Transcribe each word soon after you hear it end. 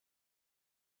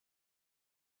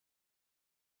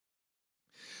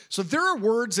So there are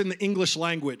words in the English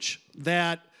language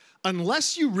that,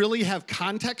 unless you really have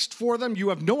context for them, you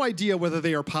have no idea whether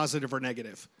they are positive or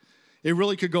negative. It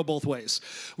really could go both ways.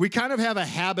 We kind of have a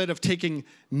habit of taking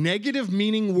negative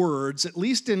meaning words, at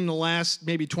least in the last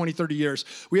maybe 20, 30 years.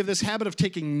 We have this habit of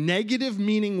taking negative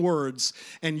meaning words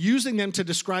and using them to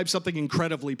describe something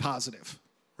incredibly positive,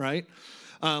 right?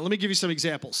 Let me give you some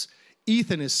examples.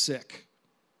 Ethan is sick.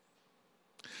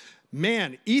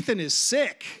 Man, Ethan is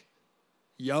sick.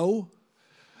 Yo.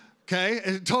 Okay,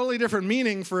 a totally different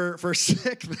meaning for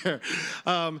sick there.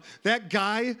 That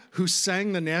guy who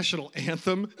sang the national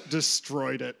anthem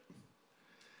destroyed it.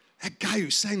 That guy who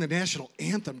sang the national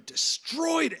anthem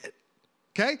destroyed it.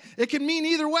 Okay, it can mean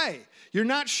either way. You're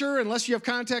not sure unless you have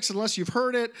context, unless you've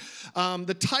heard it.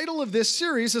 The title of this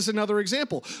series is another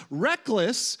example.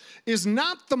 Reckless is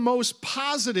not the most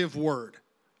positive word.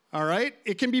 All right,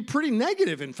 it can be pretty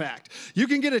negative, in fact. You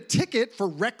can get a ticket for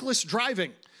reckless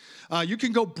driving. You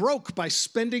can go broke by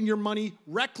spending your money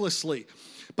recklessly.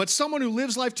 But someone who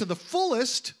lives life to the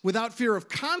fullest without fear of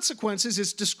consequences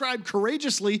is described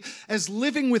courageously as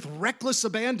living with reckless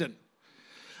abandon.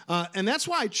 And that's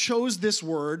why I chose this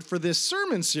word for this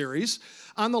sermon series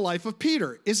on the life of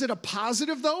Peter. Is it a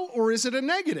positive, though, or is it a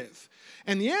negative?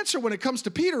 And the answer when it comes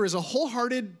to Peter is a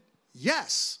wholehearted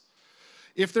yes.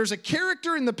 If there's a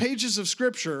character in the pages of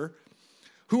Scripture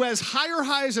who has higher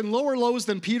highs and lower lows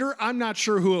than Peter, I'm not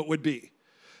sure who it would be,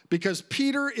 because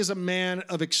Peter is a man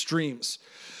of extremes.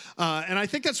 And I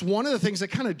think that's one of the things that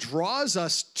kind of draws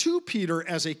us to Peter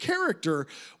as a character.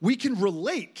 We can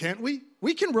relate, can't we?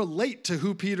 We can relate to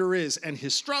who Peter is and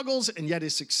his struggles and yet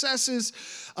his successes.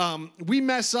 We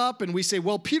mess up and we say,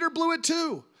 well, Peter blew it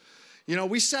too. You know,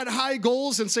 we set high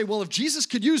goals and say, well, if Jesus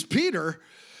could use Peter,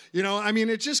 you know, I mean,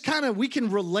 it just kind of, we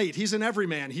can relate. He's an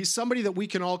everyman. He's somebody that we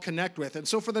can all connect with. And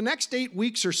so for the next 8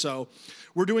 weeks or so,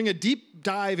 we're doing a deep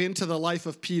dive into the life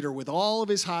of Peter with all of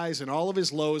his highs and all of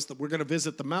his lows. That we're going to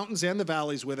visit the mountains and the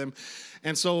valleys with him.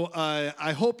 And so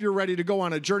I hope you're ready to go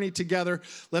on a journey together.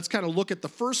 Let's kind of look at the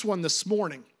first one this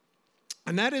morning.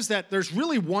 And that is that there's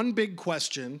really one big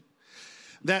question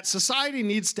that society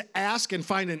needs to ask and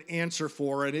find an answer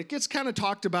for, and it gets kind of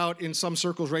talked about in some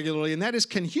circles regularly, and that is,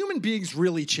 can human beings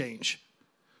really change?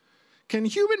 Can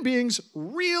human beings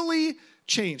really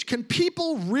change? Can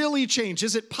people really change?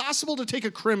 Is it possible to take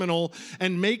a criminal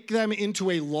and make them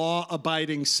into a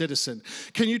law-abiding citizen?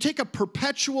 Can you take a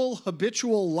perpetual,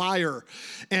 habitual liar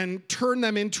and turn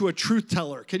them into a truth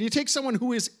teller? Can you take someone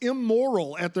who is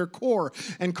immoral at their core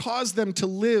and cause them to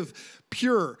live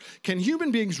pure? Can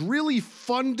human beings really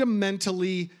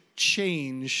fundamentally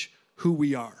change who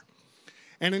we are?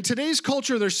 And in today's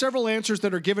culture, there's several answers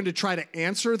that are given to try to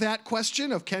answer that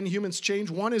question of can humans change.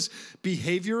 One is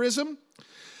behaviorism.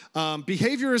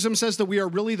 Behaviorism says that we are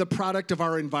really the product of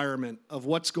our environment, of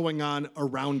what's going on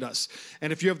around us.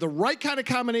 And if you have the right kind of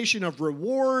combination of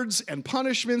rewards and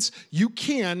punishments, you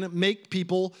can make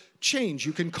people change.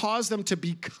 You can cause them to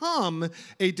become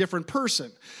a different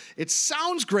person. It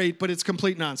sounds great, but it's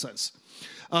complete nonsense.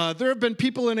 There have been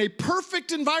people in a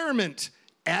perfect environment.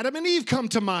 Adam and Eve come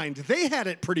to mind. They had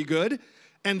it pretty good,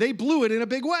 and they blew it in a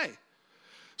big way.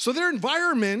 So their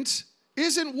environment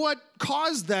isn't what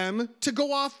caused them to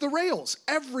go off the rails.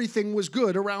 Everything was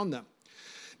good around them.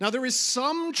 Now, there is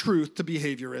some truth to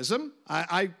behaviorism.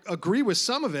 I agree with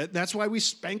some of it. That's why we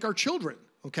spank our children,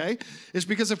 okay? It's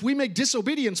because if we make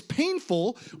disobedience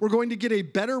painful, we're going to get a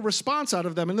better response out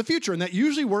of them in the future. And that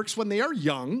usually works when they are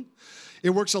young. It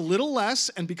works a little less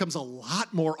and becomes a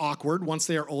lot more awkward once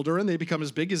they are older and they become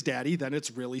as big as daddy. Then it's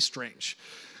really strange.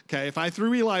 Okay, if I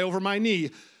threw Eli over my knee,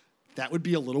 that would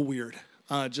be a little weird.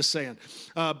 Just saying.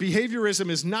 Behaviorism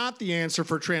is not the answer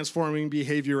for transforming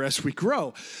behavior as we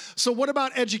grow. So what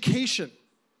about education?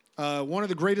 One of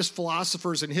the greatest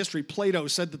philosophers in history, Plato,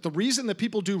 said that the reason that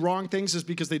people do wrong things is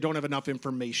because they don't have enough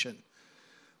information.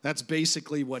 That's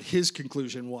basically what his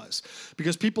conclusion was.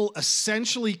 Because people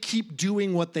essentially keep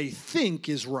doing what they think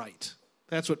is right.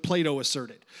 That's what Plato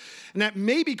asserted. And that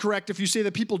may be correct if you say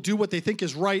that people do what they think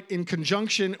is right in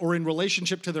conjunction or in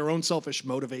relationship to their own selfish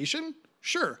motivation.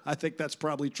 Sure, I think that's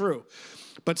probably true.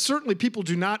 But certainly people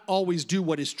do not always do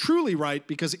what is truly right,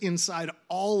 because inside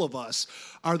all of us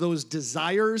are those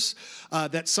desires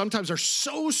that sometimes are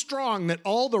so strong that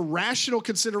all the rational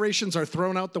considerations are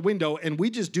thrown out the window and we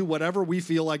just do whatever we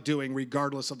feel like doing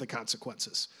regardless of the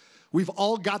consequences. We've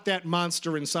all got that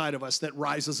monster inside of us that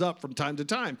rises up from time to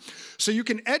time. So you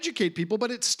can educate people,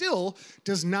 but it still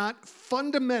does not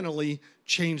fundamentally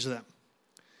change them.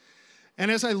 And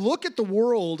as I look at the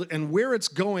world and where it's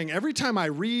going, every time I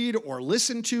read or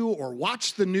listen to or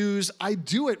watch the news, I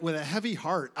do it with a heavy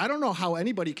heart. I don't know how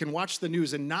anybody can watch the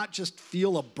news and not just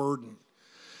feel a burden.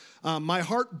 My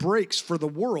heart breaks for the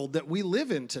world that we live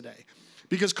in today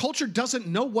because culture doesn't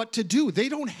know what to do. They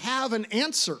don't have an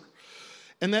answer.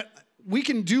 And that we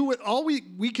can do with all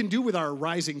we can do with our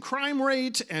rising crime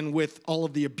rate and with all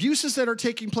of the abuses that are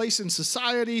taking place in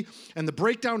society and the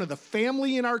breakdown of the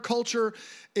family in our culture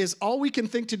is all we can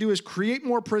think to do is create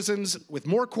more prisons with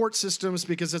more court systems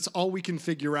because it's all we can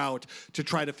figure out to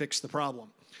try to fix the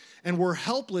problem. And we're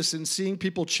helpless in seeing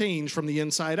people change from the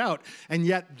inside out. And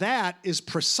yet that is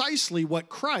precisely what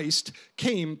Christ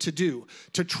came to do,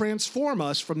 to transform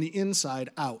us from the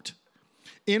inside out.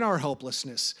 In our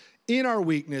helplessness, in our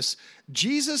weakness,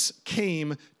 Jesus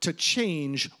came to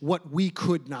change what we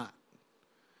could not.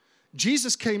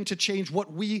 Jesus came to change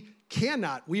what we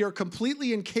cannot. We are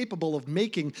completely incapable of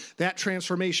making that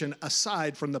transformation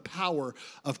aside from the power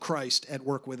of Christ at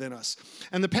work within us.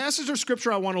 And the passage of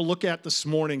scripture I want to look at this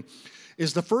morning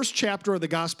is the first chapter of the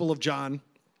Gospel of John.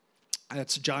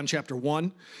 That's John chapter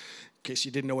 1. In case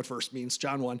you didn't know what verse means,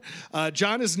 John 1.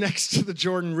 John is next to the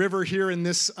Jordan River here in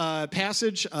this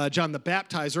passage. John the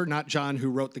Baptizer, not John who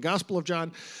wrote the Gospel of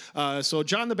John. So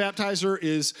John the Baptizer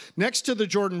is next to the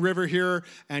Jordan River here,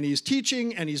 and he's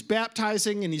teaching, and he's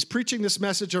baptizing, and he's preaching this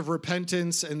message of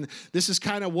repentance, and this is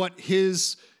kind of what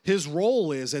his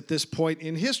role is at this point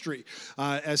in history.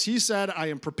 As he said, I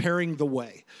am preparing the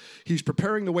way. He's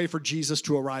preparing the way for Jesus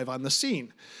to arrive on the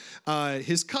scene,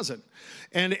 his cousin.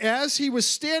 And as he was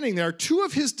standing there, two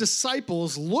of his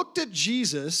disciples looked at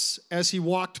Jesus as he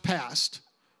walked past,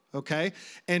 okay?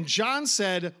 And John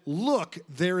said, look,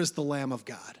 there is the Lamb of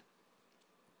God.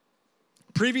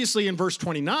 Previously in verse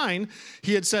 29,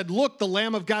 he had said, look, the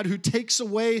Lamb of God who takes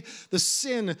away the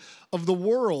sin of the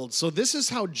world. So this is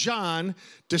how John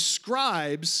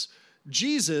describes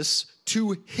Jesus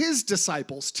to his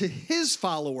disciples, to his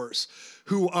followers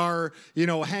who are,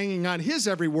 hanging on his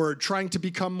every word, trying to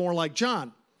become more like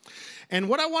John. And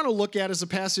what I want to look at is a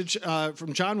passage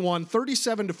from John 1,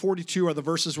 37 to 42 are the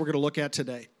verses we're going to look at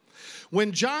today.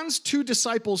 When John's two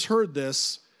disciples heard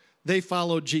this, they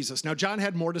followed Jesus. Now, John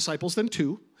had more disciples than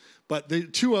two, but the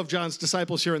two of John's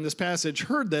disciples here in this passage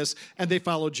heard this, and they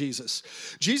followed Jesus.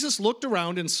 Jesus looked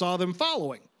around and saw them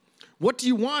following. What do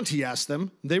you want? He asked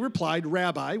them. They replied,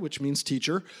 Rabbi, which means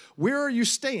teacher, where are you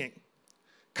staying?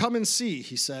 Come and see,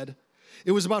 he said.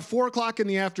 It was about 4 o'clock in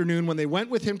the afternoon when they went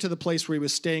with him to the place where he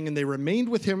was staying, and they remained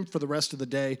with him for the rest of the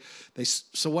day.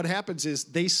 So what happens is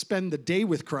they spend the day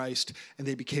with Christ, and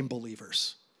they became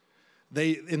believers.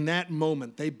 In that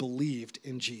moment, they believed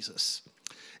in Jesus.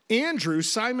 Andrew,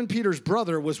 Simon Peter's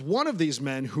brother, was one of these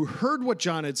men who heard what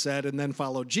John had said and then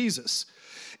followed Jesus.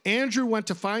 Andrew went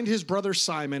to find his brother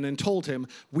Simon and told him,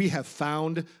 we have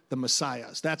found the Messiah.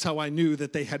 That's how I knew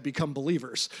that they had become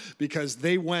believers, because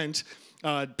they went,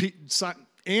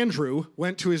 Andrew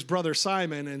went to his brother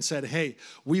Simon and said, hey,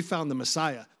 we found the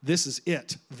Messiah. This is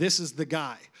it. This is the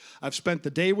guy. I've spent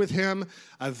the day with him.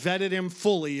 I've vetted him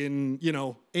fully in,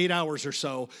 8 hours or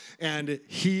so, and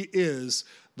he is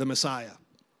the Messiah.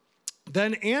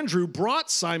 Then Andrew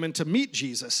brought Simon to meet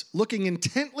Jesus. Looking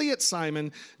intently at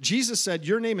Simon, Jesus said,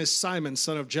 your name is Simon,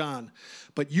 son of John,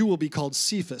 but you will be called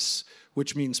Cephas,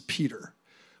 which means Peter,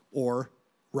 or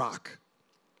rock.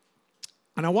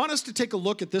 And I want us to take a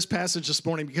look at this passage this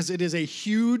morning because it is a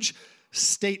huge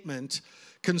statement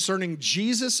concerning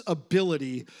Jesus'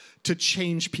 ability to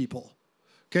change people.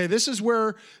 Okay, this is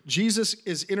where Jesus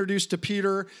is introduced to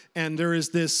Peter, and there is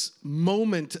this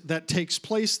moment that takes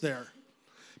place there.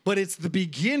 But it's the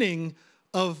beginning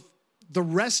of the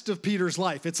rest of Peter's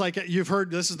life. It's like you've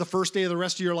heard this is the first day of the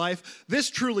rest of your life.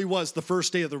 This truly was the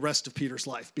first day of the rest of Peter's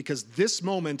life because this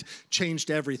moment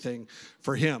changed everything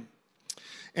for him.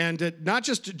 And not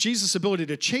just Jesus' ability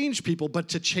to change people, but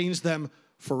to change them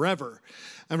forever.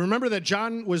 And remember that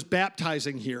John was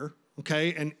baptizing here.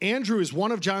 Okay, and Andrew is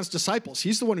one of John's disciples.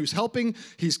 He's the one who's helping.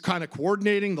 He's kind of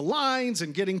coordinating the lines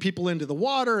and getting people into the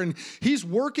water. And he's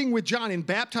working with John in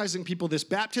baptizing people, this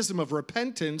baptism of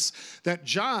repentance that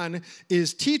John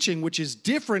is teaching, which is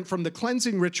different from the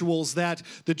cleansing rituals that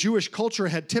the Jewish culture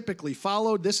had typically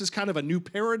followed. This is kind of a new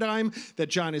paradigm that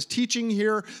John is teaching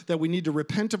here, that we need to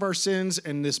repent of our sins.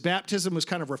 And this baptism was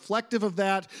kind of reflective of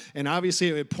that. And obviously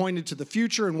it pointed to the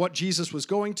future and what Jesus was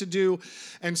going to do.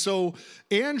 And so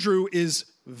Andrew is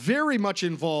very much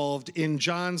involved in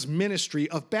John's ministry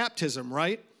of baptism,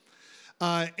 right?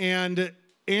 And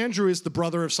Andrew is the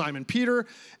brother of Simon Peter.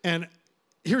 And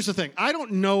here's the thing. I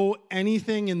don't know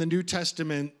anything in the New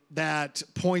Testament that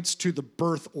points to the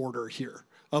birth order here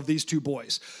of these two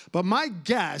boys. But my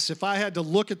guess, if I had to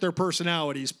look at their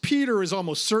personalities, Peter is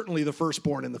almost certainly the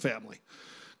firstborn in the family.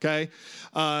 Okay?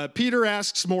 Peter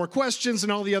asks more questions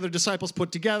than all the other disciples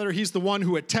put together. He's the one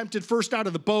who attempted first out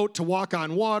of the boat to walk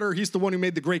on water. He's the one who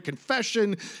made the great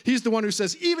confession. He's the one who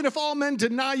says, even if all men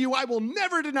deny you, I will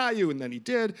never deny you. And then he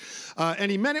did. And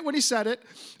he meant it when he said it.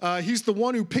 He's the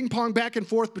one who ping-ponged back and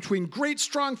forth between great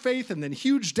strong faith and then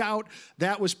huge doubt.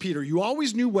 That was Peter. You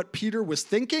always knew what Peter was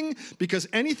thinking because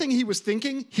anything he was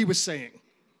thinking, he was saying.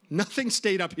 Nothing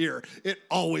stayed up here. It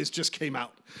always just came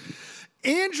out.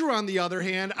 Andrew, on the other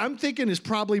hand, I'm thinking is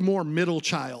probably more middle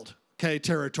child, okay,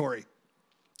 territory.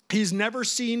 He's never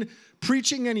seen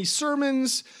preaching any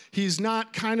sermons. He's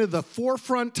not kind of the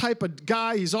forefront type of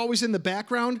guy. He's always in the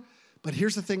background. But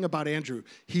here's the thing about Andrew.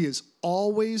 He is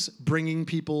always bringing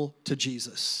people to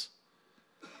Jesus.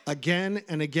 Again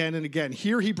and again and again.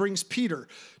 Here he brings Peter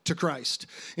to Christ.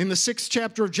 In the 6th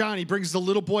chapter of John, he brings the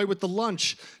little boy with the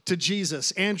lunch to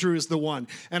Jesus. Andrew is the one.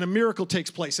 And a miracle takes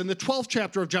place. In the 12th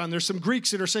chapter of John, there's some Greeks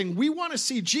that are saying, we want to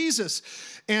see Jesus.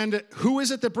 And who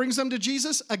is it that brings them to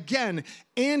Jesus? Again,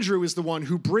 Andrew is the one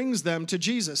who brings them to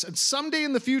Jesus. And someday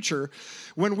in the future,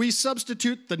 when we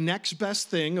substitute the next best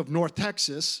thing of North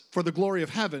Texas for the glory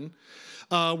of heaven,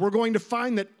 we're going to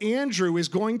find that Andrew is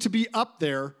going to be up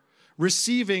there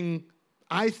receiving,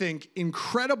 I think,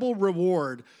 incredible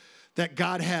reward that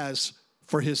God has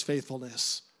for his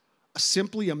faithfulness.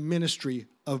 Simply a ministry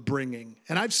of bringing.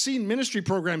 And I've seen ministry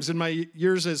programs in my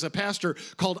years as a pastor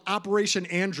called Operation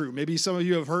Andrew. Maybe some of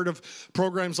you have heard of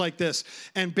programs like this.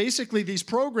 And basically these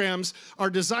programs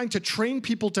are designed to train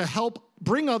people to help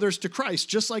bring others to Christ,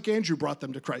 just like Andrew brought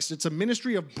them to Christ. It's a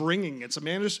ministry of bringing. It's a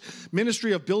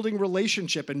ministry of building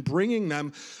relationship and bringing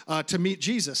them to meet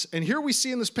Jesus. And here we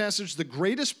see in this passage the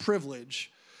greatest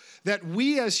privilege that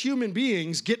we as human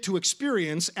beings get to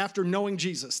experience after knowing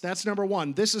Jesus. That's number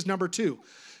one. This is number two,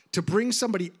 to bring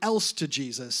somebody else to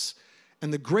Jesus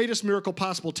and the greatest miracle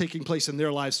possible taking place in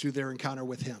their lives through their encounter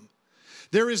with him.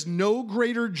 There is no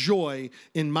greater joy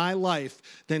in my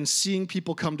life than seeing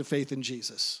people come to faith in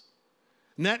Jesus.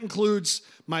 And that includes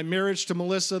my marriage to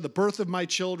Melissa, the birth of my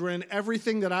children,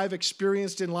 everything that I've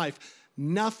experienced in life.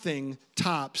 Nothing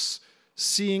tops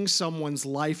seeing someone's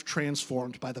life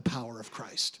transformed by the power of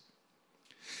Christ.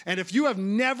 And if you have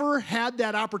never had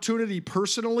that opportunity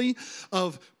personally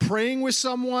of praying with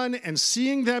someone and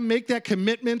seeing them make that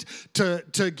commitment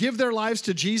to give their lives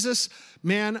to Jesus,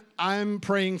 man, I'm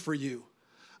praying for you.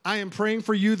 I am praying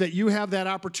for you that you have that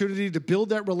opportunity to build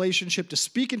that relationship, to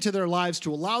speak into their lives,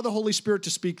 to allow the Holy Spirit to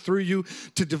speak through you,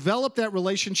 to develop that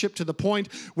relationship to the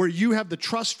point where you have the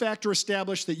trust factor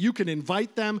established that you can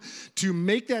invite them to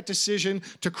make that decision,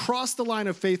 to cross the line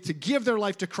of faith, to give their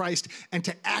life to Christ, and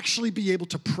to actually be able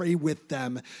to pray with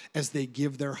them as they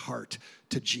give their heart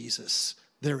to Jesus.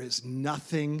 There is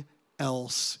nothing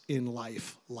else in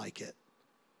life like it.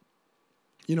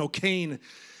 You know, Cain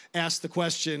asked the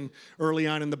question early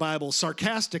on in the Bible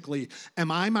sarcastically,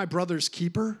 am I my brother's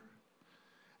keeper?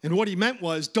 And what he meant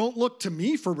was, don't look to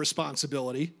me for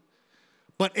responsibility.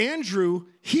 But Andrew,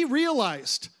 he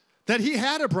realized that he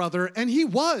had a brother and he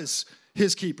was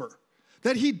his keeper,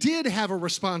 that he did have a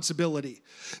responsibility,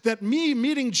 that me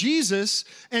meeting Jesus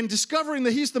and discovering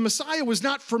that he's the Messiah was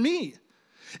not for me.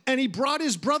 And he brought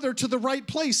his brother to the right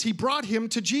place. He brought him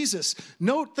to Jesus.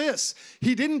 Note this,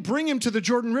 he didn't bring him to the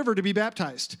Jordan River to be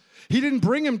baptized. He didn't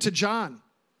bring him to John,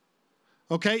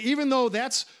 okay? Even though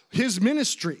that's his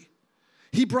ministry,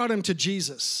 he brought him to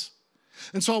Jesus.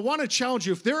 And so I want to challenge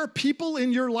you, if there are people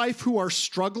in your life who are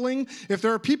struggling, if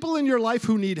there are people in your life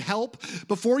who need help,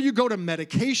 before you go to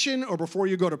medication or before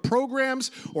you go to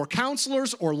programs or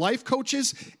counselors or life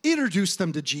coaches, introduce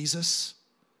them to Jesus.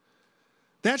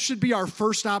 That should be our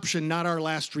first option, not our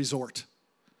last resort.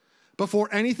 Before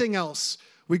anything else,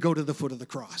 we go to the foot of the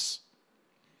cross.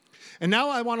 And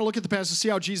now I want to look at the passage to see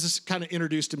how Jesus kind of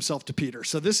introduced himself to Peter.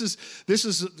 So this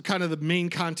is kind of the main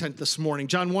content this morning.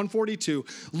 John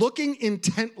 1:42, looking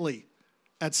intently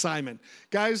at Simon.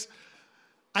 Guys,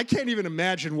 I can't even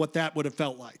imagine what that would have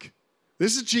felt like.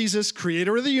 This is Jesus,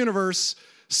 creator of the universe,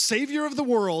 savior of the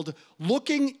world,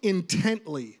 looking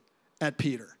intently at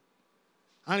Peter.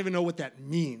 I don't even know what that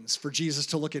means for Jesus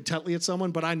to look intently at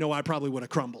someone, but I know I probably would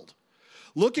have crumbled.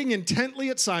 Looking intently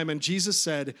at Simon, Jesus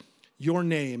said, your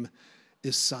name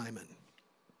is Simon.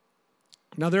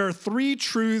 Now, there are three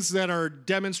truths that are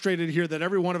demonstrated here that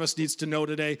every one of us needs to know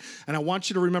today, and I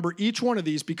want you to remember each one of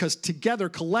these because together,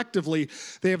 collectively,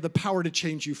 they have the power to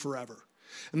change you forever.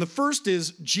 And the first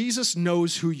is Jesus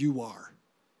knows who you are.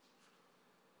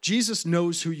 Jesus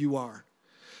knows who you are.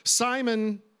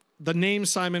 Simon, the name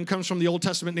Simon comes from the Old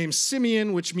Testament name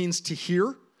Simeon, which means to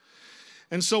hear.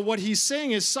 And so what he's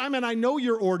saying is, Simon, I know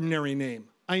your ordinary name.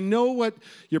 I know what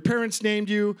your parents named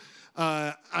you,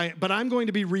 but I'm going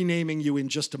to be renaming you in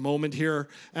just a moment here,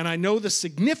 and I know the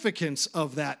significance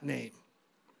of that name.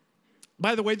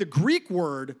 By the way, the Greek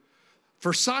word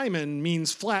for Simon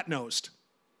means flat-nosed.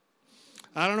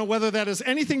 I don't know whether that has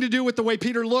anything to do with the way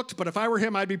Peter looked, but if I were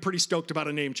him, I'd be pretty stoked about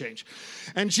a name change.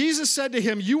 And Jesus said to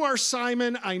him, you are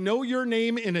Simon. I know your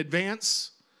name in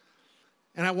advance.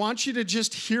 And I want you to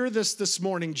just hear this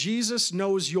morning. Jesus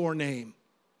knows your name.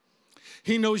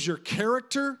 He knows your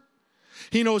character.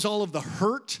 He knows all of the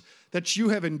hurt that you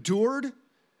have endured,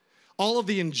 all of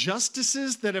the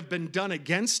injustices that have been done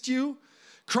against you.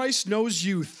 Christ knows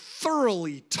you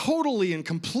thoroughly, totally, and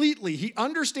completely. He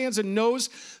understands and knows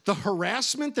the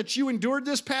harassment that you endured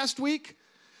this past week,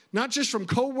 not just from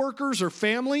coworkers or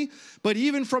family, but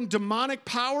even from demonic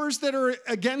powers that are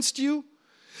against you.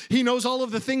 He knows all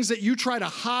of the things that you try to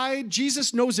hide.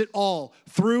 Jesus knows it all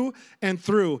through and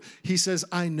through. He says,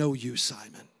 I know you,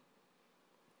 Simon.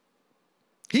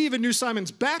 He even knew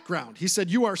Simon's background. He said,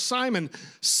 you are Simon,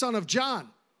 son of John.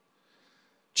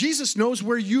 Jesus knows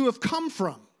where you have come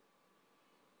from.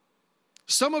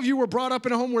 Some of you were brought up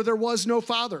in a home where there was no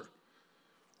father,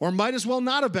 or might as well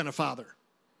not have been a father.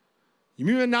 You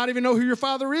may not even know who your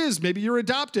father is. Maybe you're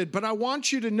adopted, but I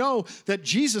want you to know that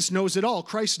Jesus knows it all.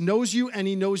 Christ knows you, and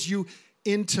he knows you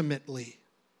intimately.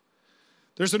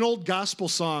 There's an old gospel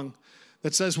song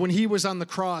that says, when he was on the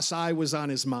cross, I was on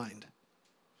his mind.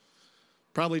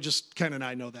 Probably just Ken and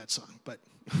I know that song, but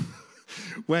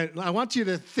when I want you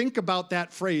to think about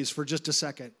that phrase for just a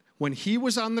second. When he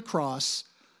was on the cross,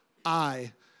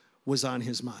 I was on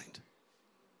his mind.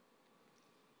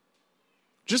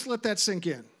 Just let that sink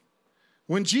in.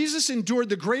 When Jesus endured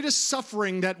the greatest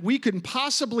suffering that we can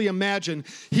possibly imagine,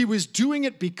 he was doing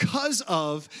it because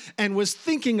of and was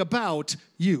thinking about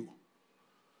you.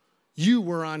 You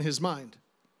were on his mind.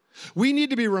 We need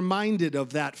to be reminded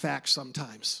of that fact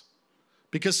sometimes,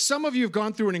 because some of you have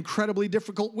gone through an incredibly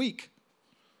difficult week.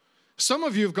 Some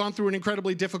of you have gone through an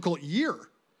incredibly difficult year.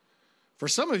 For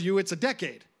some of you, it's a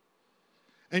decade.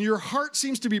 And your heart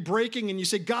seems to be breaking, and you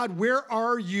say, God, where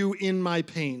are you in my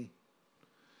pain?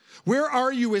 Where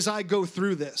are you as I go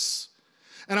through this?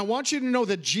 And I want you to know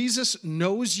that Jesus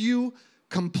knows you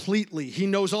completely. He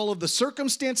knows all of the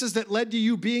circumstances that led to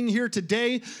you being here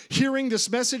today, hearing this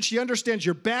message. He understands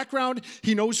your background.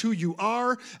 He knows who you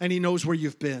are, and he knows where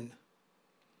you've been.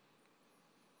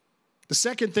 The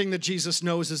second thing that Jesus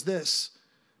knows is this.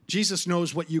 Jesus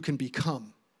knows what you can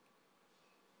become.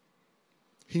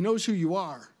 He knows who you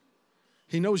are.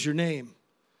 He knows your name,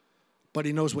 but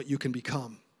he knows what you can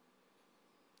become.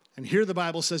 And here the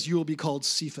Bible says you will be called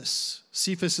Cephas.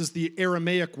 Cephas is the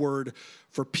Aramaic word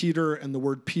for Peter, and the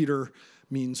word Peter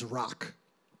means rock.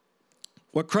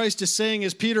 What Christ is saying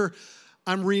is, Peter,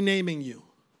 I'm renaming you.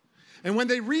 And when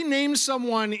they rename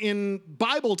someone in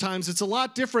Bible times, it's a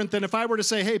lot different than if I were to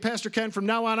say, hey, Pastor Ken, from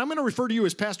now on, I'm going to refer to you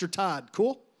as Pastor Todd.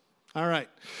 Cool? All right.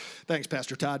 Thanks,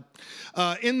 Pastor Todd.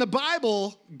 In the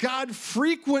Bible, God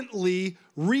frequently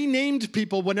renamed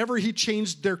people whenever he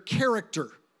changed their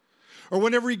character, or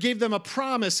whenever he gave them a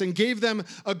promise and gave them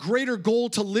a greater goal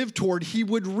to live toward. He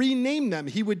would rename them.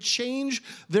 He would change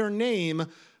their name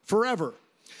forever.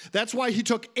 That's why he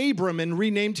took Abram and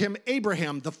renamed him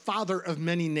Abraham, the father of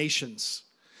many nations.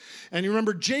 And you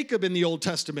remember Jacob in the Old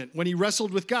Testament when he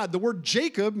wrestled with God. The word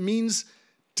Jacob means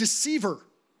deceiver,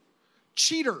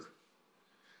 cheater.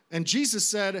 And Jesus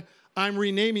said, I'm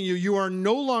renaming you. You are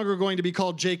no longer going to be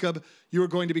called Jacob. You are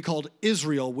going to be called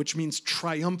Israel, which means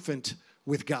triumphant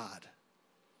with God.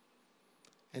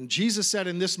 And Jesus said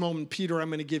in this moment, Peter, I'm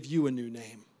going to give you a new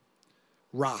name,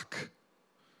 Rock.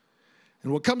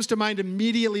 And what comes to mind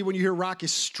immediately when you hear rock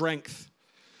is strength.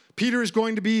 Peter is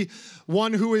going to be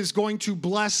one who is going to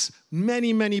bless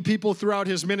many, many people throughout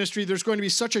his ministry. There's going to be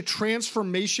such a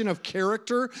transformation of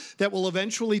character that will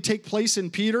eventually take place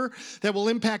in Peter that will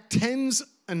impact tens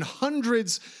and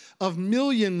hundreds of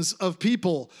millions of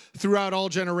people throughout all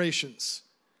generations.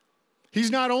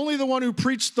 He's not only the one who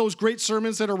preached those great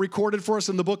sermons that are recorded for us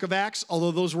in the book of Acts,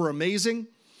 although those were amazing.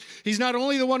 He's not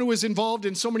only the one who was involved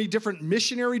in so many different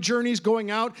missionary journeys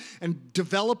going out and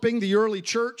developing the early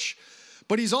church,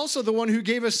 but he's also the one who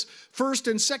gave us 1st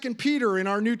and 2nd Peter in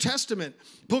our New Testament,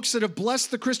 books that have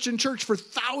blessed the Christian church for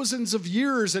thousands of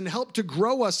years and helped to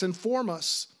grow us and form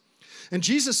us. And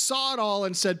Jesus saw it all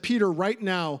and said, Peter, right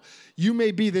now, you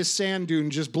may be this sand dune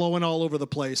just blowing all over the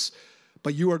place,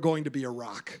 but you are going to be a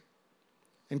rock.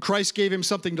 And Christ gave him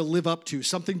something to live up to,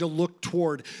 something to look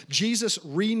toward. Jesus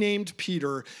renamed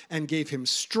Peter and gave him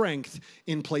strength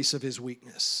in place of his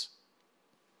weakness.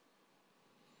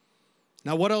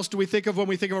 Now, what else do we think of when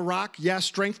we think of a rock? Yeah,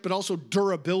 strength, but also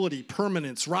durability,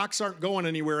 permanence. Rocks aren't going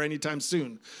anywhere anytime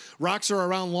soon. Rocks are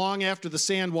around long after the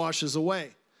sand washes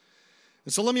away.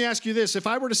 And so let me ask you this. If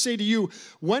I were to say to you,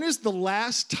 when is the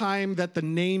last time that the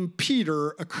name Peter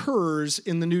occurs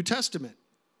in the New Testament?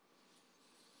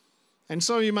 And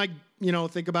so you might,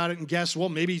 think about it and guess, well,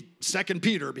 maybe 2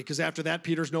 Peter, because after that,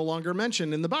 Peter's no longer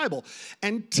mentioned in the Bible.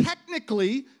 And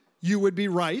technically, you would be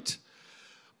right.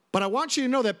 But I want you to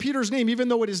know that Peter's name, even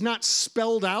though it is not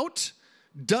spelled out,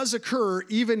 does occur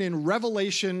even in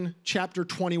Revelation chapter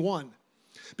 21.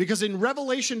 Because in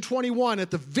Revelation 21,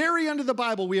 at the very end of the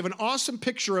Bible, we have an awesome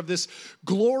picture of this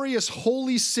glorious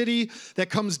holy city that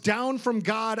comes down from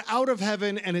God out of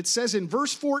heaven. And it says in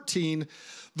verse 14,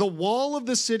 the wall of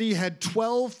the city had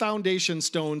 12 foundation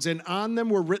stones, and on them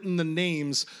were written the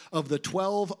names of the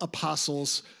 12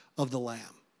 apostles of the Lamb.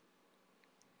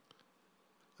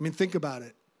 I mean, think about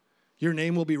it. Your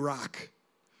name will be Rock.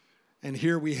 And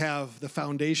here we have the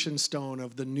foundation stone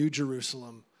of the New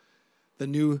Jerusalem, the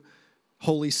new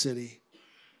holy city.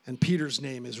 And Peter's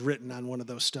name is written on one of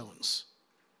those stones.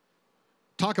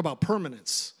 Talk about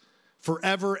permanence.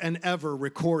 Forever and ever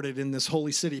recorded in this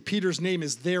holy city. Peter's name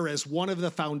is there as one of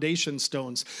the foundation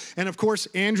stones. And of course,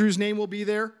 Andrew's name will be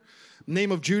there.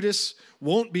 Name of Judas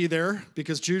won't be there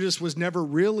because Judas was never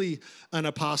really an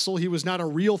apostle. He was not a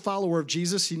real follower of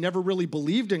Jesus. He never really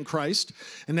believed in Christ.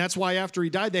 And that's why after he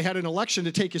died, they had an election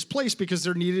to take his place because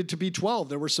there needed to be 12.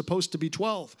 There were supposed to be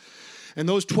 12. And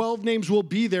those 12 names will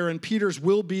be there, and Peter's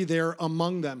will be there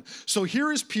among them. So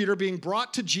here is Peter being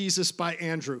brought to Jesus by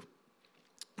Andrew.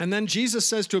 And then Jesus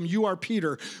says to him, you are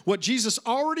Peter. What Jesus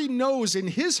already knows in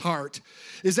his heart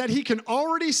is that he can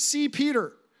already see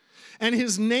Peter and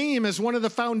his name as one of the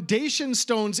foundation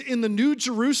stones in the New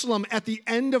Jerusalem at the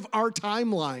end of our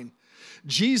timeline.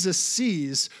 Jesus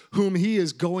sees whom he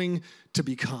is going to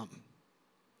become.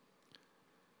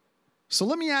 So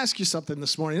let me ask you something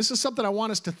this morning. This is something I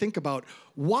want us to think about.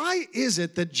 Why is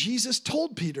it that Jesus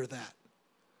told Peter that?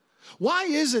 Why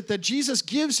is it that Jesus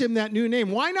gives him that new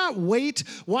name? Why not wait?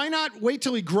 Why not wait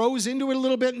till he grows into it a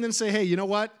little bit and then say, hey, you know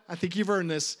what? I think you've earned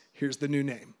this. Here's the new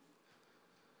name.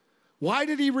 Why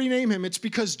did he rename him? It's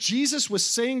because Jesus was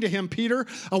saying to him, Peter,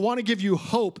 I want to give you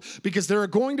hope because there are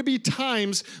going to be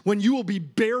times when you will be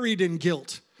buried in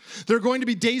guilt. There are going to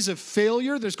be days of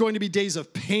failure. There's going to be days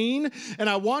of pain. And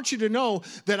I want you to know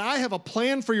that I have a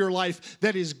plan for your life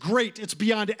that is great. It's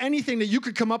beyond anything that you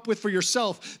could come up with for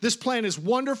yourself. This plan is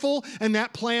wonderful, and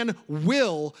that plan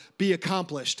will be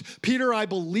accomplished. Peter, I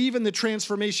believe in the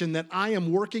transformation that I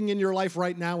am working in your life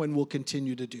right now and will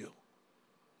continue to do.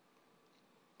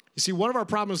 You see, one of our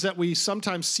problems is that we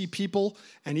sometimes see people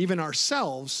and even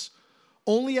ourselves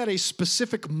only at a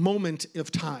specific moment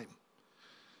of time.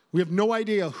 We have no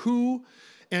idea who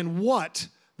and what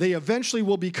they eventually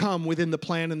will become within the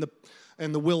plan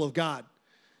and the will of God.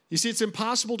 You see, it's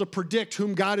impossible to predict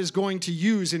whom God is going to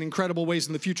use in incredible ways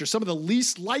in the future. Some of the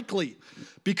least likely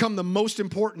become the most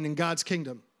important in God's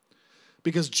kingdom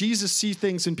because Jesus sees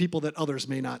things in people that others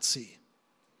may not see.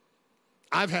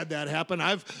 I've had that happen.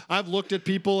 I've looked at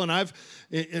people and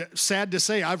sad to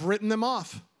say, I've written them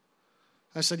off.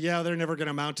 I said, yeah, they're never going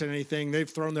to amount to anything. They've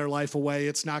thrown their life away.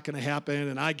 It's not going to happen,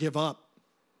 and I give up.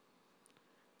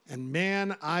 And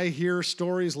man, I hear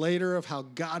stories later of how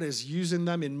God is using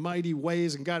them in mighty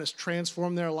ways, and God has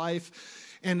transformed their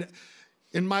life. And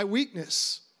in my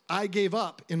weakness, I gave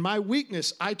up. In my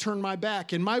weakness, I turned my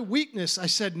back. In my weakness, I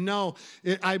said, no,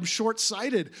 I'm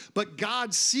short-sighted. But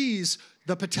God sees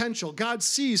the potential. God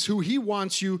sees who he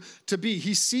wants you to be.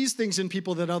 He sees things in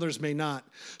people that others may not.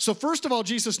 So first of all,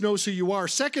 Jesus knows who you are.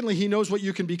 Secondly, he knows what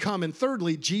you can become. And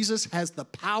thirdly, Jesus has the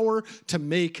power to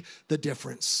make the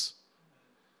difference.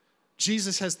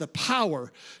 Jesus has the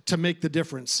power to make the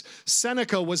difference.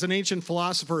 Seneca was an ancient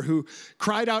philosopher who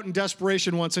cried out in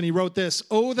desperation once, and he wrote this,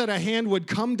 "Oh, that a hand would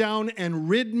come down and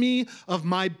rid me of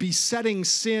my besetting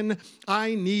sin.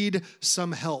 I need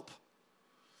some help."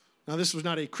 Now, this was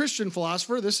not a Christian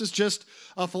philosopher. This is just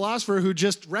a philosopher who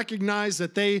just recognized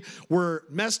that they were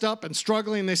messed up and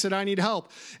struggling, and they said, I need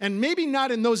help. And maybe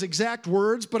not in those exact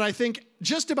words, but I think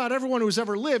just about everyone who's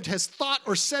ever lived has thought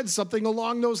or said something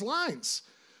along those lines.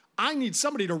 I need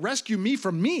somebody to rescue me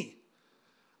from me.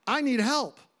 I need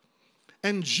help.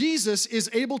 And Jesus is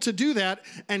able to do that,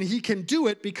 and he can do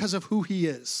it because of who he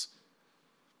is.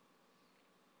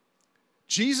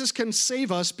 Jesus can save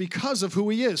us because of who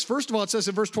he is. First of all, it says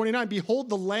in verse 29, behold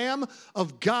the Lamb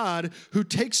of God who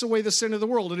takes away the sin of the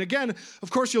world. And again,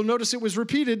 of course, you'll notice it was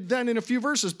repeated then in a few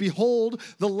verses. Behold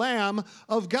the Lamb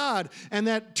of God. And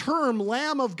that term,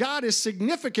 Lamb of God, is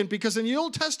significant because in the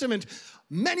Old Testament,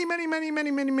 many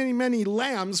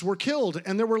lambs were killed,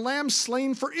 and there were lambs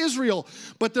slain for Israel,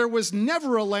 but there was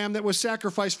never a lamb that was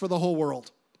sacrificed for the whole world.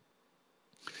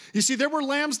 You see, there were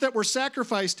lambs that were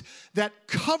sacrificed that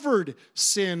covered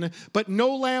sin, but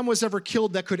no lamb was ever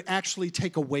killed that could actually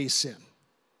take away sin.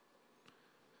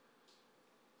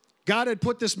 God had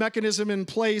put this mechanism in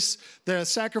place, the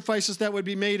sacrifices that would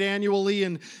be made annually,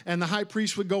 and the high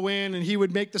priest would go in and he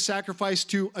would make the sacrifice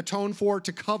to atone for,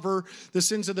 to cover the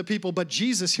sins of the people. But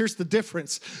Jesus, here's the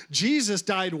difference. Jesus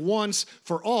died once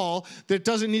for all. There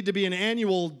doesn't need to be an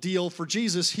annual deal for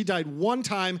Jesus. He died one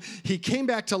time. He came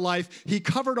back to life. He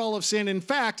covered all of sin. In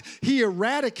fact, he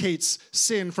eradicates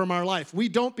sin from our life. We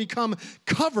don't become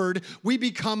covered. We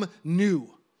become new.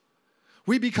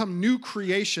 We become new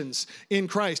creations in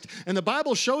Christ. And the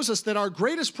Bible shows us that our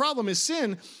greatest problem is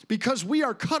sin because we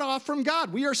are cut off from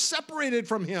God. We are separated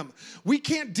from him. We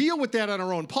can't deal with that on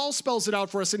our own. Paul spells it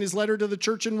out for us in his letter to the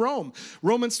church in Rome.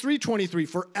 Romans 3:23,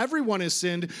 for everyone has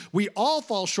sinned. We all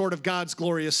fall short of God's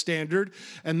glorious standard.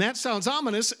 And that sounds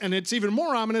ominous, and it's even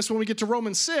more ominous when we get to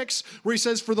Romans 6, where he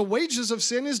says, for the wages of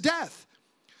sin is death.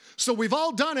 So we've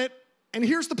all done it, and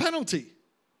here's the penalty.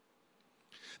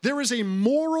 There is a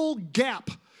moral gap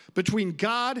between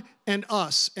God and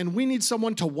us, and we need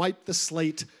someone to wipe the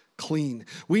slate clean.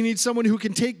 We need someone who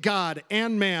can take God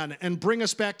and man and bring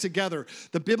us back together.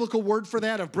 The biblical word for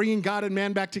that, of bringing God and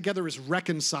man back together, is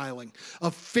reconciling,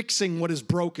 of fixing what is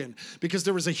broken, because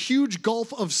there is a huge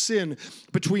gulf of sin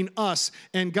between us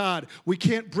and God. We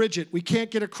can't bridge it. We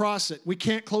can't get across it. We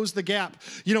can't close the gap.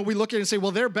 You know, we look at it and say, well,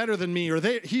 they're better than me, or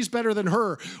he's better than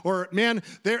her, or man,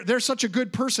 they're such a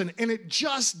good person. And it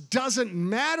just doesn't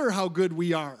matter how good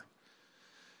we are.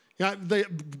 The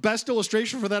best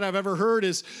illustration for that I've ever heard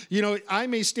is, I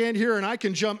may stand here and I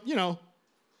can jump,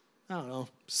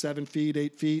 7 feet,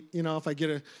 8 feet, if I get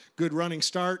a good running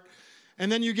start.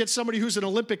 And then you get somebody who's an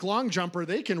Olympic long jumper,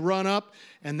 they can run up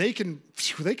and they can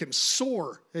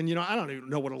soar. And, I don't even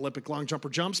know what an Olympic long jumper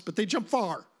jumps, but they jump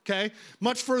far, okay?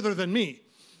 Much further than me.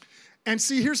 And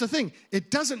see, here's the thing. It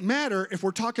doesn't matter if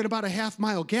we're talking about a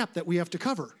half-mile gap that we have to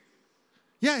cover.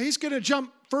 Yeah, he's going to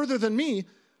jump further than me,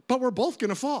 but we're both going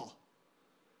to fall.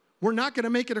 We're not going to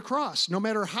make it across, no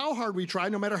matter how hard we try,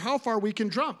 no matter how far we can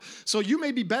jump. So you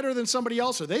may be better than somebody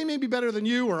else, or they may be better than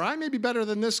you, or I may be better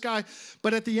than this guy.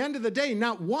 But at the end of the day,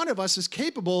 not one of us is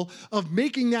capable of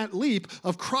making that leap,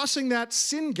 of crossing that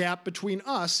sin gap between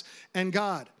us and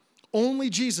God. Only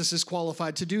Jesus is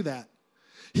qualified to do that.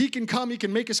 He can come, he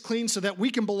can make us clean so that we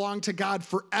can belong to God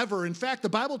forever. In fact, the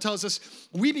Bible tells us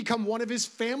we become one of his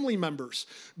family members,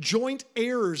 joint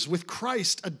heirs with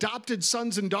Christ, adopted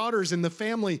sons and daughters in the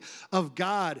family of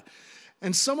God.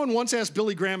 And someone once asked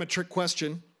Billy Graham a trick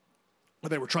question, or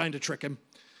they were trying to trick him.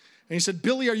 And he said,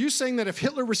 Billy, are you saying that if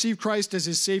Hitler received Christ as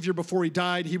his savior before he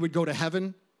died, he would go to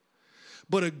heaven?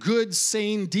 But a good,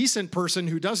 sane, decent person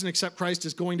who doesn't accept Christ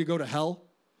is going to go to hell?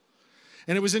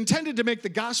 And it was intended to make the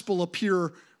gospel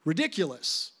appear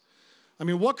ridiculous. I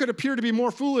mean, what could appear to be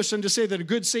more foolish than to say that a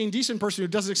good, sane, decent person who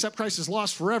doesn't accept Christ is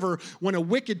lost forever, when a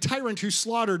wicked tyrant who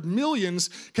slaughtered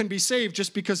millions can be saved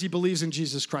just because he believes in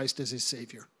Jesus Christ as his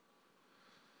Savior?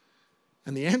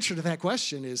 And the answer to that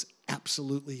question is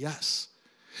absolutely yes.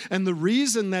 And the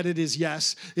reason that it is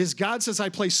yes is God says, I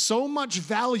place so much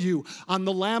value on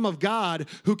the Lamb of God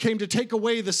who came to take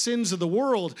away the sins of the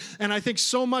world. And I think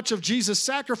so much of Jesus'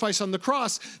 sacrifice on the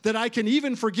cross that I can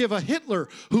even forgive a Hitler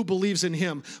who believes in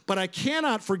him. But I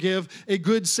cannot forgive a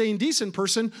good, sane, decent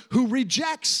person who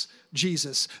rejects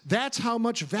Jesus. That's how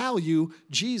much value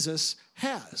Jesus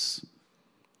has.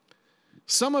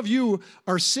 Some of you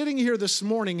are sitting here this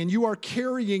morning and you are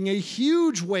carrying a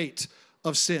huge weight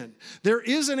of sin. There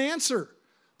is an answer.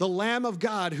 The Lamb of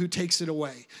God who takes it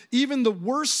away. Even the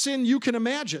worst sin you can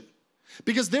imagine.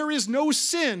 Because there is no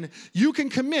sin you can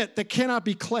commit that cannot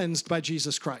be cleansed by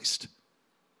Jesus Christ.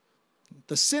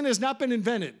 The sin has not been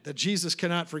invented that Jesus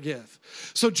cannot forgive.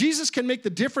 So Jesus can make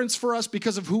the difference for us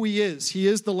because of who he is. He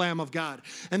is the Lamb of God.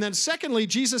 And then secondly,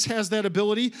 Jesus has that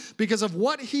ability because of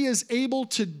what he is able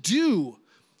to do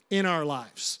in our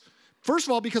lives. First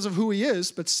of all, because of who he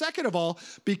is, but second of all,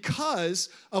 because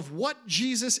of what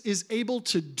Jesus is able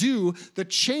to do, the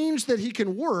change that he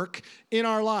can work in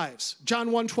our lives. John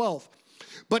 1:12.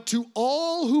 But to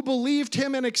all who believed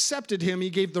him and accepted him, he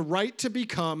gave the right to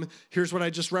become, here's what I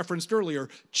just referenced earlier,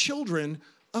 children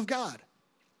of God.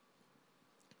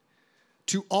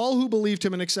 to all who believed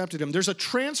him and accepted him. There's a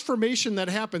transformation that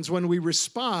happens when we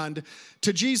respond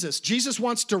to Jesus. Jesus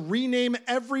wants to rename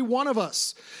every one of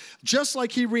us, just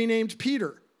like he renamed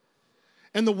Peter.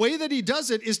 And the way that he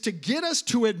does it is to get us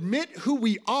to admit who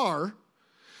we are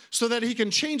so that he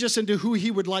can change us into who he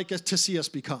would like us to see us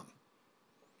become.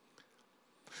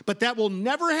 But that will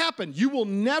never happen. You will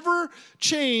never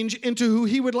change into who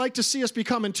he would like to see us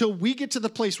become until we get to the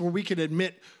place where we can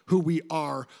admit who we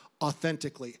are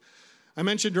authentically. I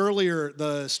mentioned earlier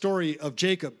the story of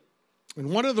Jacob.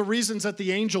 And one of the reasons that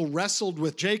the angel wrestled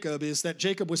with Jacob is that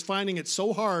Jacob was finding it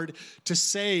so hard to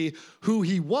say who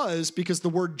he was because the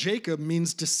word Jacob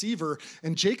means deceiver,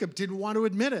 and Jacob didn't want to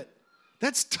admit it.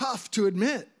 That's tough to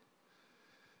admit.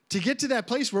 To get to that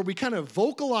place where we kind of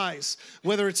vocalize,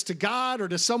 whether it's to God or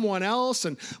to someone else.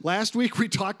 And last week we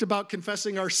talked about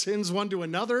confessing our sins one to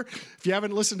another. If you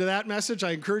haven't listened to that message,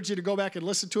 I encourage you to go back and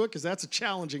listen to it because that's a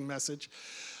challenging message.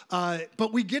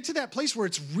 But we get to that place where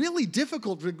it's really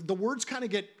difficult. The words kind of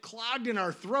get clogged in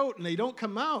our throat and they don't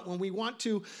come out when we want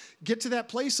to get to that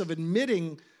place of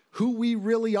admitting who we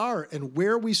really are and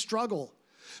where we struggle.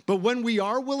 But when we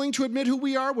are willing to admit who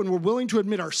we are, when we're willing to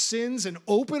admit our sins and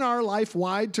open our life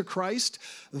wide to Christ,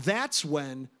 that's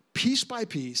when, piece by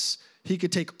piece, he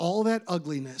could take all that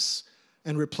ugliness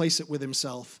and replace it with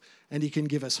himself, and he can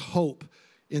give us hope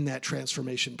in that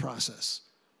transformation process.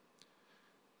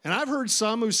 And I've heard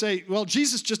some who say, well,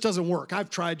 Jesus just doesn't work. I've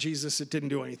tried Jesus. It didn't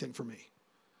do anything for me.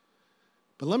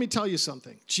 But let me tell you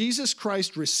something. Jesus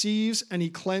Christ receives and he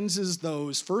cleanses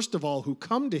those, first of all, who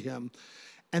come to him.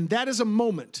 And that is a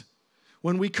moment.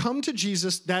 When we come to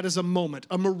Jesus, that is a moment.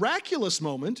 A miraculous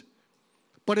moment,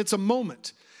 but it's a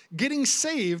moment. Getting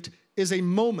saved is a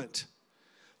moment.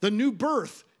 The new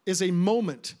birth is a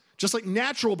moment. Just like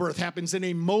natural birth happens in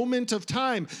a moment of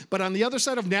time. But on the other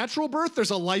side of natural birth,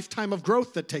 there's a lifetime of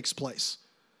growth that takes place.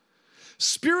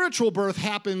 Spiritual birth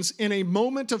happens in a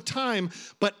moment of time,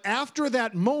 but after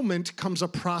that moment comes a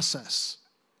process.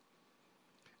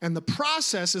 And the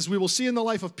process, as we will see in the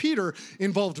life of Peter,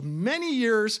 involved many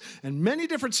years and many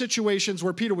different situations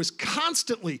where Peter was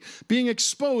constantly being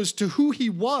exposed to who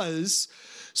he was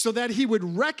so that he would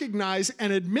recognize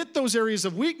and admit those areas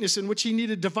of weakness in which he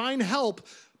needed divine help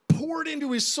poured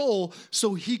into his soul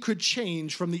so he could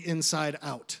change from the inside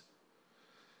out.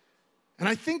 And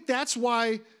I think that's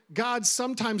why God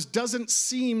sometimes doesn't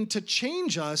seem to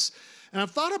change us. And I've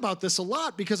thought about this a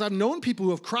lot because I've known people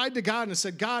who have cried to God and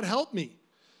said, God, help me,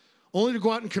 only to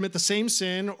go out and commit the same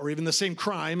sin or even the same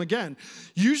crime again.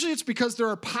 Usually it's because there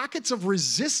are pockets of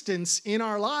resistance in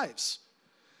our lives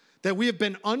that we have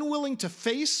been unwilling to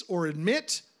face or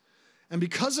admit. And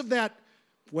because of that,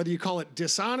 whether you call it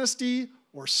dishonesty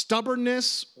or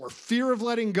stubbornness or fear of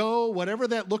letting go, whatever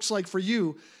that looks like for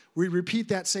you, we repeat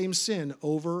that same sin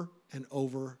over and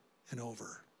over and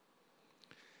over.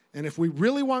 And if we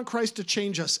really want Christ to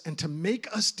change us and to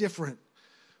make us different,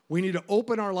 we need to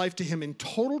open our life to him in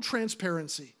total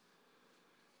transparency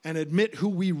and admit who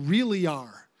we really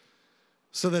are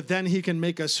so that then he can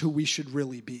make us who we should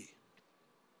really be.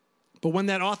 But when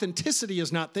that authenticity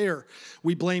is not there,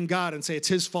 we blame God and say it's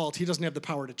his fault. He doesn't have the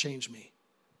power to change me.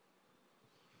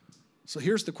 So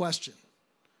here's the question.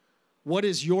 What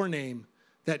is your name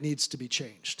that needs to be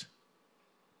changed?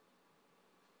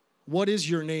 What is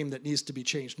your name that needs to be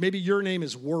changed? Maybe your name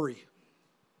is worry.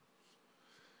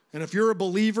 And if you're a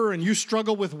believer and you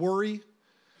struggle with worry,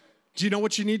 do you know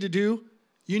what you need to do?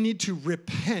 You need to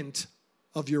repent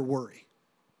of your worry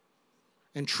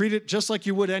and treat it just like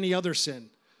you would any other sin.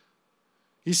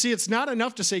 You see, it's not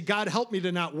enough to say, God, help me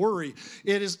to not worry.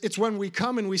 It's when we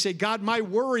come and we say, God, my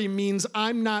worry means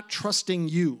I'm not trusting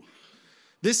you.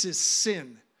 This is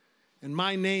sin, and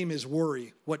my name is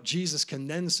worry. What Jesus can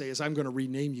then say is, I'm going to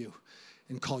rename you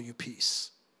and call you peace.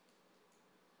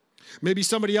 Maybe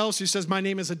somebody else who says, my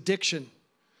name is addiction.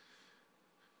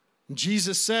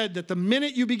 Jesus said that the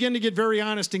minute you begin to get very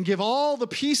honest and give all the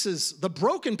pieces, the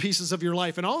broken pieces of your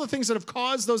life and all the things that have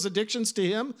caused those addictions to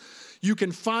him, you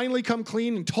can finally come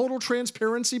clean in total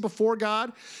transparency before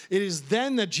God. It is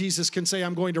then that Jesus can say,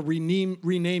 I'm going to rename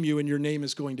you, and your name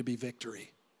is going to be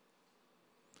victory.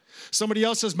 Somebody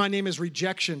else says, my name is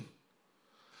rejection.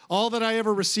 All that I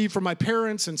ever received from my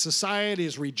parents and society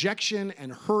is rejection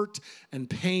and hurt and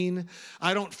pain.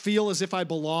 I don't feel as if I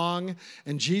belong.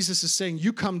 And Jesus is saying,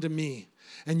 you come to me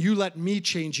and you let me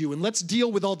change you. And let's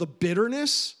deal with all the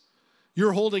bitterness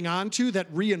you're holding on to that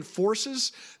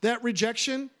reinforces that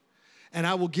rejection. And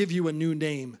I will give you a new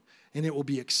name, and it will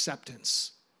be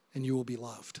acceptance, and you will be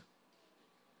loved.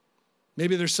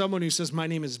 Maybe there's someone who says, my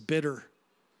name is bitter.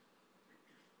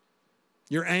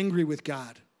 You're angry with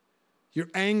God. You're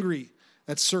angry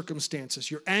at circumstances.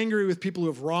 You're angry with people who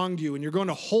have wronged you, and you're going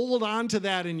to hold on to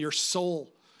that in your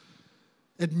soul.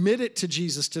 Admit it to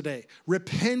Jesus today.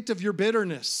 Repent of your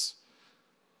bitterness.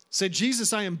 Say,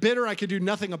 Jesus, I am bitter. I can do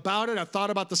nothing about it. I've thought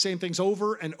about the same things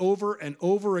over and over and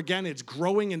over again. It's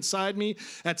growing inside me.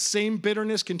 That same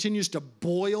bitterness continues to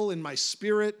boil in my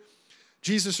spirit.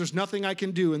 Jesus, there's nothing I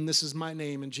can do, and this is my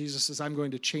name. And Jesus says, I'm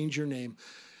going to change your name,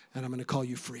 and I'm going to call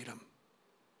you freedom.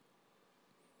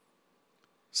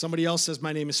 Somebody else says,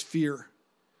 my name is fear.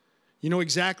 You know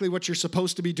exactly what you're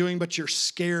supposed to be doing, but you're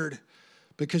scared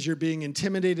because you're being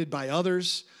intimidated by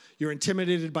others. You're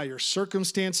intimidated by your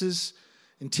circumstances,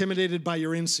 intimidated by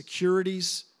your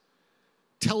insecurities.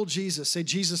 Tell Jesus, say,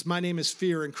 Jesus, my name is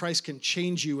fear, and Christ can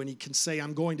change you, and he can say,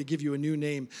 I'm going to give you a new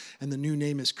name, and the new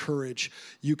name is courage.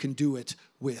 You can do it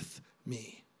with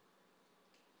me.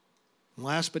 And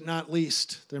last but not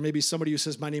least, there may be somebody who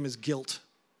says, my name is guilt.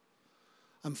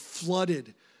 I'm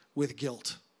flooded with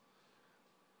guilt.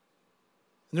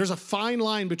 And there's a fine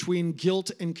line between guilt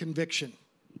and conviction.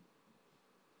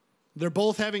 They're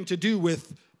both having to do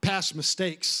with past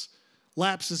mistakes,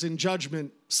 lapses in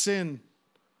judgment, sin.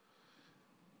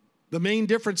 The main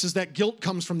difference is that guilt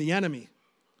comes from the enemy,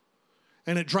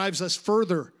 and it drives us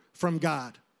further from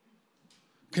God.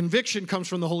 Conviction comes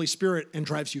from the Holy Spirit and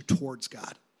drives you towards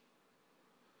God.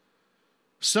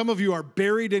 Some of you are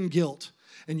buried in guilt,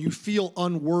 and you feel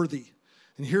unworthy.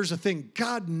 And here's the thing,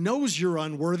 God knows you're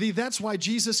unworthy. That's why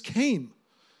Jesus came.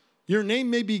 Your name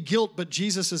may be guilt, but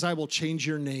Jesus says, I will change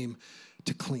your name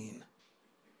to clean.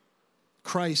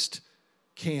 Christ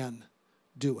can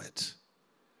do it.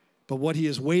 But what he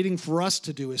is waiting for us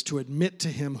to do is to admit to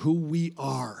him who we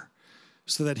are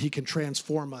so that he can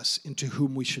transform us into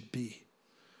whom we should be.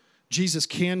 Jesus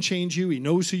can change you. He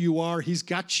knows who you are. He's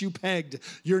got you pegged.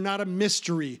 You're not a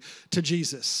mystery to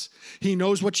Jesus. He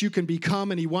knows what you can become,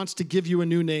 and he wants to give you a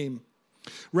new name.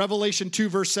 Revelation 2,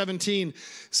 verse 17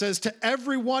 says, to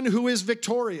everyone who is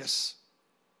victorious,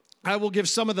 I will give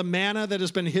some of the manna that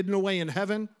has been hidden away in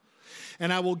heaven,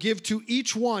 and I will give to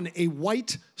each one a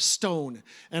white stone,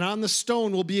 and on the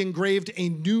stone will be engraved a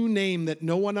new name that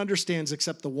no one understands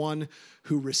except the one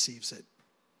who receives it.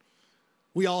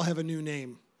 We all have a new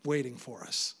name waiting for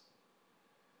us.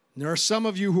 And there are some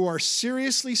of you who are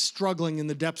seriously struggling in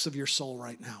the depths of your soul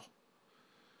right now.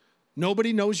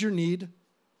 Nobody knows your need.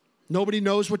 Nobody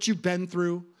knows what you've been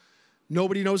through.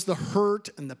 Nobody knows the hurt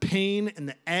and the pain and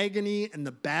the agony and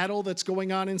the battle that's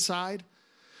going on inside.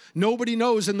 Nobody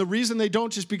knows, and the reason they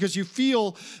don't is because you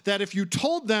feel that if you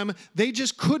told them, they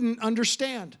just couldn't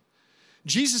understand.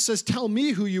 Jesus says, tell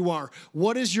me who you are.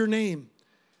 What is your name?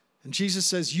 And Jesus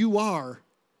says, you are,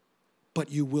 but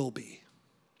you will be.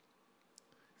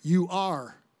 You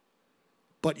are,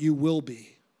 but you will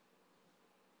be.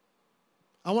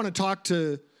 I want to talk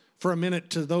for a minute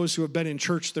to those who have been in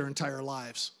church their entire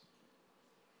lives.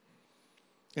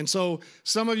 And so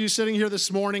some of you sitting here this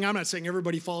morning, I'm not saying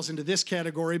everybody falls into this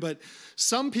category, but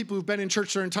some people who've been in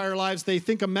church their entire lives, they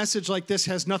think a message like this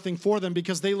has nothing for them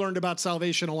because they learned about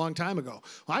salvation a long time ago.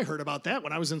 Well, I heard about that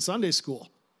when I was in Sunday school.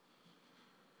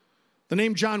 The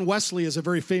name John Wesley is a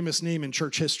very famous name in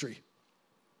church history.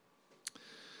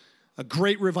 A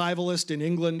great revivalist in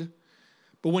England.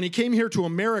 But when he came here to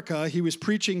America, he was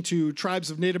preaching to tribes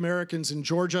of Native Americans in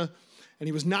Georgia, and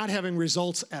he was not having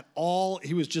results at all.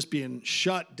 He was just being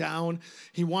shut down.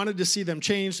 He wanted to see them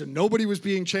changed, and nobody was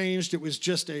being changed. It was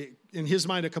just, in his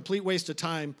mind, a complete waste of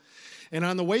time. And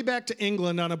on the way back to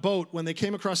England on a boat, when they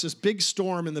came across this big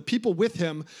storm, and the people with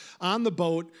him on the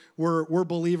boat were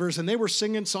believers, and they were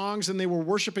singing songs, and they were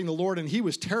worshiping the Lord, and he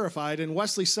was terrified. And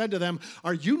Wesley said to them,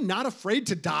 "Are you not afraid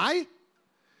to die?"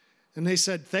 And they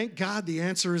said, "Thank God, the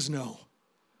answer is no."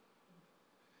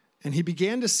 And he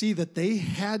began to see that they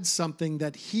had something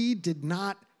that he did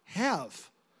not have.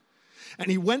 And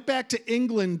he went back to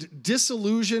England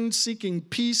disillusioned, seeking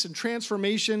peace and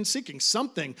transformation, seeking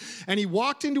something. And he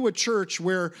walked into a church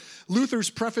where Luther's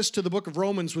preface to the book of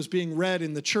Romans was being read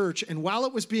in the church. And while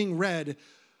it was being read,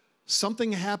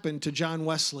 something happened to John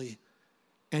Wesley,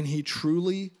 and he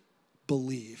truly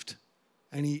believed.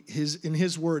 And in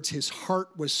his words, his heart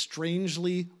was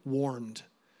strangely warmed.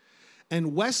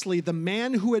 And Wesley, the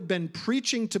man who had been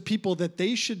preaching to people that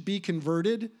they should be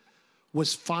converted,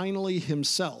 was finally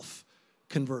himself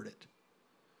converted.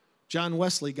 John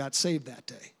Wesley got saved that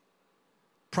day.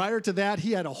 Prior to that,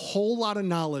 he had a whole lot of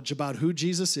knowledge about who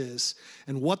Jesus is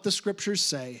and what the scriptures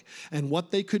say and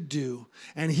what they could do.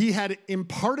 And he had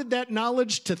imparted that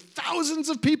knowledge to thousands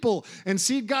of people and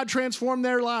seen God transform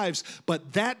their lives.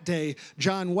 But that day,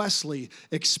 John Wesley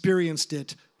experienced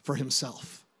it for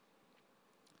himself.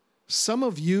 Some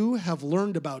of you have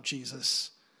learned about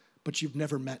Jesus, but you've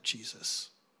never met Jesus.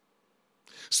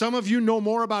 Some of you know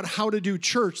more about how to do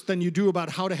church than you do about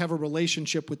how to have a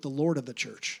relationship with the Lord of the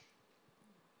church.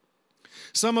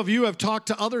 Some of you have talked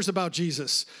to others about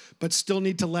Jesus, but still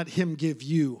need to let him give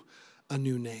you a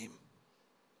new name.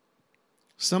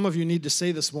 Some of you need to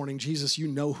say this morning, Jesus, you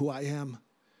know who I am,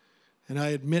 and I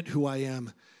admit who I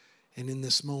am, and in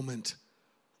this moment,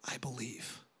 I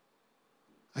believe.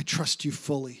 I trust you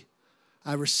fully.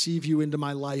 I receive you into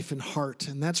my life and heart,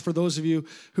 and that's for those of you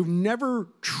who've never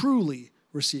truly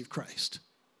received Christ.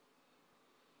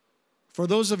 For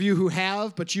those of you who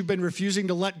have, but you've been refusing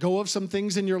to let go of some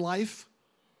things in your life,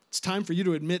 it's time for you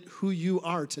to admit who you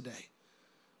are today,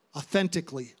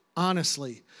 authentically,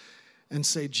 honestly, and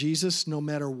say, Jesus, no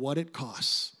matter what it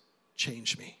costs,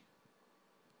 change me.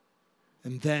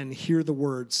 And then hear the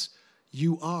words,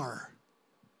 you are,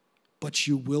 but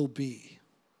you will be,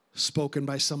 spoken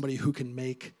by somebody who can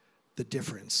make the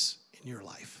difference in your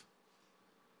life.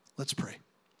 Let's pray.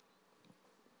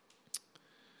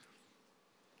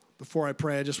 Before I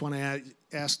pray, I just want to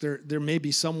ask, there may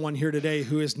be someone here today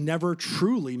who has never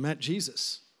truly met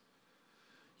Jesus.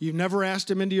 You've never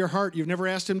asked him into your heart. You've never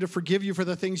asked him to forgive you for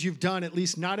the things you've done, at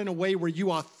least not in a way where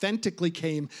you authentically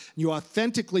came, you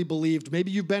authentically believed. Maybe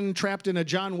you've been trapped in a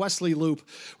John Wesley loop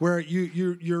where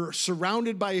you're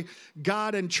surrounded by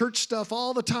God and church stuff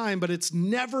all the time, but it's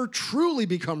never truly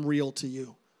become real to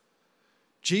you.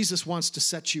 Jesus wants to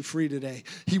set you free today.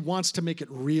 He wants to make it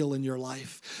real in your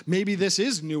life. Maybe this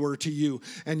is newer to you,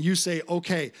 and you say,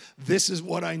 okay, this is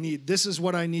what I need. This is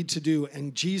what I need to do,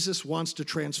 and Jesus wants to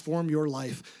transform your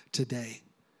life today.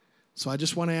 So I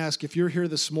just want to ask, if you're here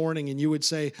this morning and you would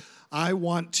say, I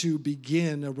want to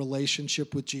begin a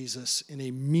relationship with Jesus in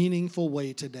a meaningful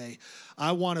way today.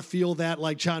 I want to feel that,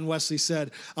 like John Wesley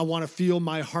said, I want to feel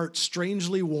my heart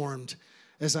strangely warmed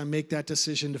as I make that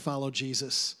decision to follow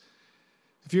Jesus.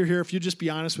 If you're here, if you just be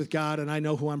honest with God, and I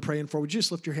know who I'm praying for, would you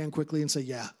just lift your hand quickly and say,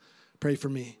 yeah, pray for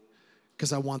me,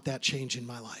 because I want that change in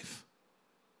my life.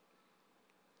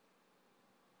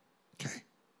 Okay.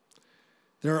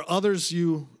 There are others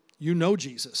you know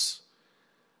Jesus,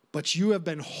 but you have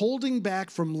been holding back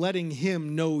from letting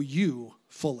him know you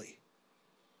fully.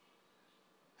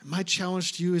 And my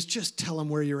challenge to you is just tell him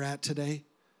where you're at today.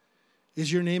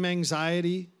 Is your name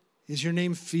anxiety? Is your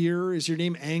name fear? Is your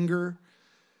name anger?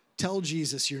 Tell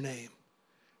Jesus your name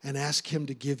and ask him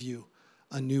to give you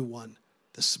a new one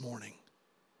this morning.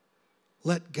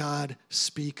 Let God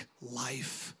speak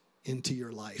life into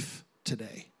your life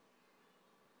today.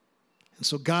 And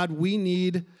so, God, we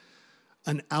need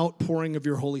an outpouring of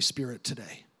your Holy Spirit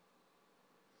today,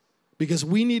 because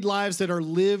we need lives that are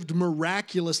lived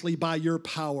miraculously by your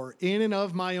power. In and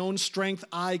of my own strength,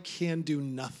 I can do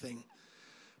nothing.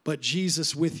 But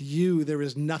Jesus, with you, there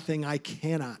is nothing I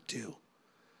cannot do.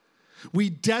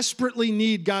 We desperately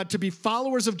need, God, to be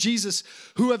followers of Jesus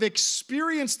who have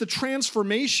experienced the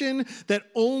transformation that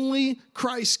only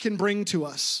Christ can bring to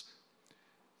us.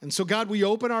 And so, God, we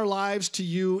open our lives to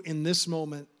you in this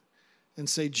moment and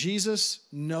say, Jesus,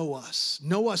 know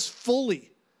us fully.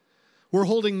 We're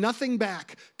holding nothing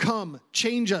back. Come,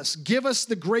 change us. Give us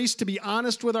the grace to be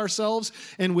honest with ourselves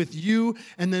and with you,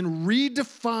 and then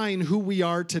redefine who we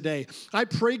are today. I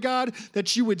pray, God,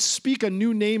 that you would speak a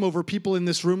new name over people in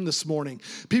this room this morning.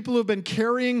 People who have been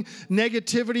carrying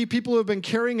negativity, people who have been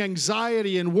carrying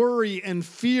anxiety and worry and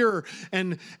fear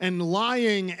and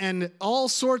lying and all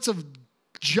sorts of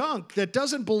junk that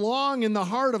doesn't belong in the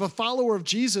heart of a follower of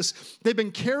Jesus. They've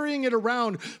been carrying it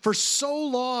around for so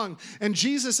long. And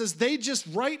Jesus, as they just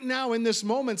right now in this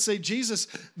moment say, Jesus,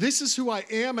 this is who I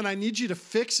am and I need you to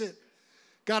fix it.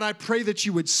 God, I pray that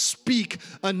you would speak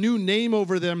a new name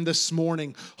over them this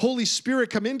morning. Holy Spirit,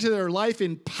 come into their life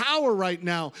in power right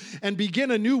now and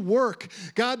begin a new work.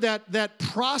 God, that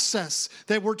process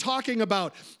that we're talking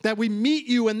about, that we meet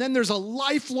you and then there's a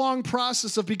lifelong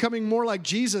process of becoming more like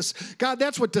Jesus. God,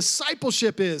 that's what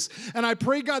discipleship is. And I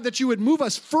pray, God, that you would move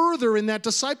us further in that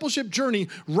discipleship journey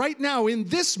right now in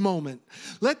this moment.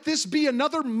 Let this be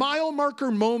another mile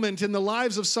marker moment in the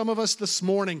lives of some of us this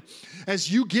morning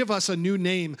as you give us a new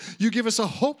name. You give us a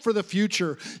hope for the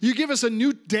future. You give us a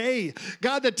new day.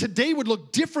 God, that today would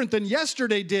look different than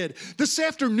yesterday did. This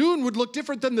afternoon would look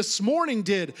different than this morning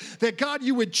did. That, God,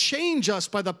 you would change us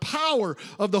by the power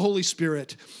of the Holy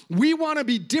Spirit. We want to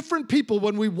be different people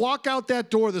when we walk out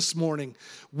that door this morning.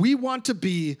 We want to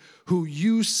be who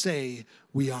you say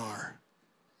we are.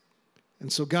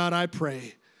 And so, God, I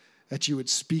pray that you would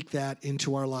speak that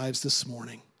into our lives this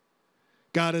morning.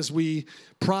 God, as we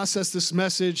process this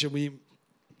message and we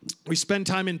we spend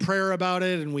time in prayer about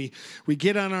it, and we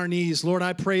get on our knees. Lord,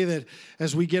 I pray that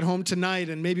as we get home tonight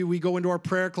and maybe we go into our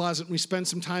prayer closet and we spend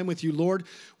some time with you, Lord,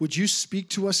 would you speak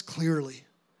to us clearly?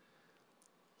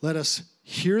 Let us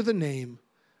hear the name,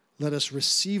 let us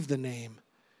receive the name,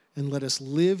 and let us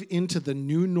live into the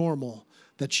new normal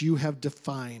that you have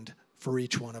defined for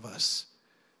each one of us.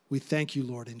 We thank you,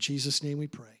 Lord. In Jesus' name we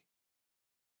pray.